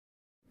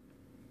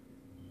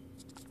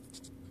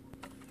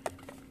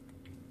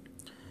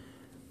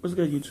What's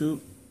good,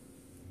 YouTube?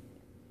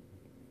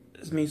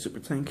 It's me, Super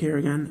Tank here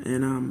again,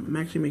 and I'm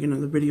actually making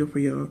another video for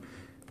y'all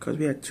because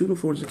we had two new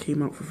phones that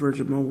came out for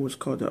Virgin Mobile. It's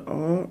called the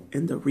All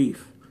and the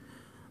Reef.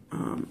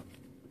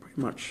 Pretty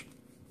much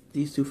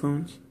these two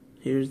phones.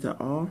 Here's the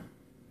All.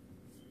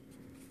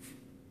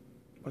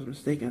 I was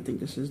mistaken. I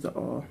think this is the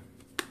All.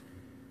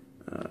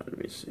 Let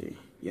me see.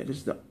 Yeah,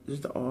 this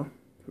is the All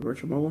for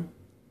Virgin Mobile.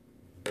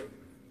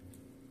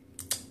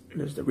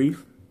 There's the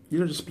Reef.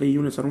 These are display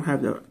units. I don't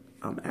have the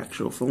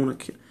actual phone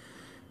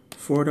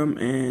for them,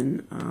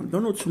 and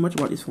don't know too much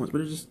about these phones, but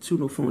there's just two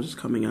new phones that's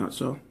coming out,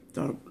 so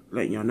thought I'd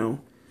let y'all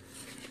know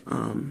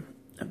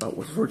about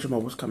what Virgin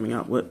Mobile is coming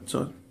out with.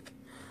 So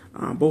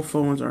both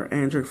phones are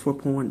Android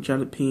 4.1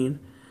 Jelly Bean.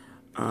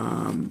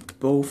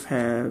 Both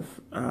have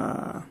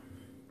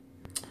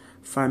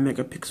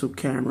 5-megapixel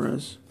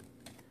cameras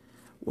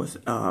with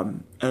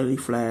LED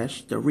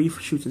flash. The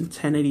Reef shoots in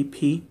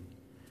 1080p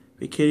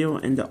video,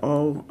 and the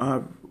All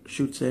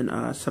shoots in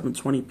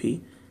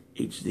 720p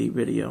HD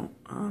video.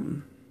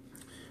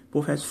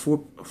 Both has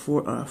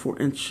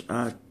 4-inch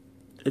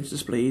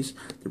displays.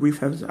 The Reef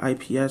has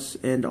IPS,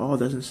 and the All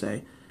doesn't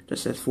say,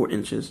 just says 4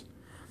 inches.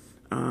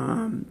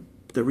 The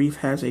Reef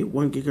has a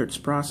 1 GHz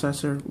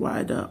processor,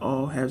 while the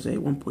All has a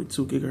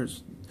 1.2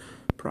 GHz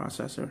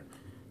processor.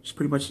 It's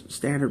pretty much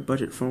standard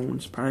budget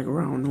phones, probably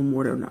around no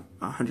more than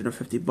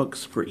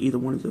 $150 for either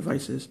one of the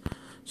devices.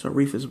 So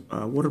Reef is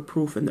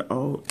waterproof, and the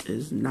All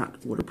is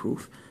not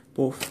waterproof.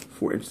 Both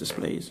 4-inch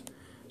displays.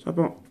 So I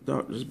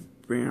thought just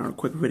bring out a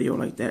quick video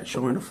like that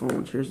showing the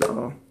phones. Here's the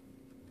All.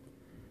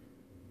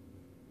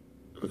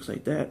 Looks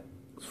like that.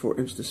 It's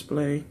 4-inch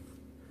display,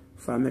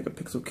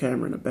 5-megapixel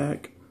camera in the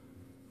back.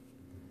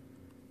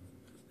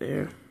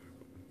 There.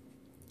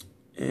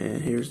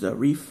 And here's the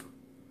Reef.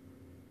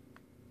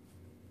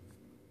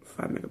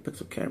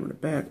 5-megapixel camera in the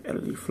back,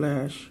 LED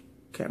flash,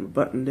 camera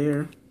button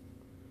there,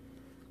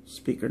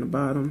 speaker in the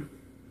bottom,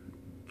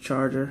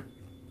 charger,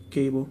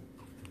 cable,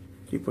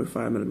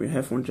 3.5mm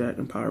headphone jack,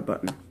 and power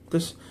button.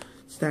 This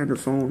standard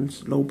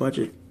phones, low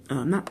budget,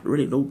 not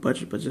really low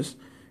budget, but just,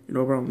 you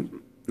know,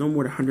 around no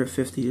more than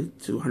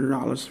 $150 to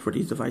 $100 for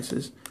these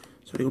devices.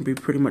 So they're gonna be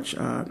pretty much,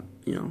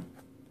 you know,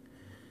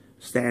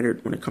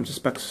 standard when it comes to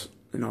specs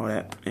and all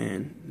that,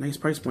 and nice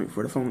price point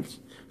for the phones.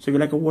 So if you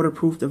like a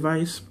waterproof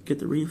device, get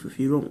the Reef. If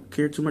you don't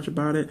care too much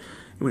about it,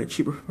 you want a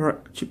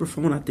cheaper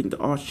phone, I think the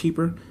All's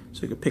cheaper,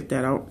 so you can pick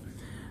that out.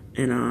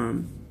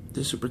 And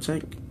this is Super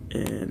Tank,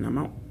 and I'm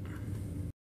out.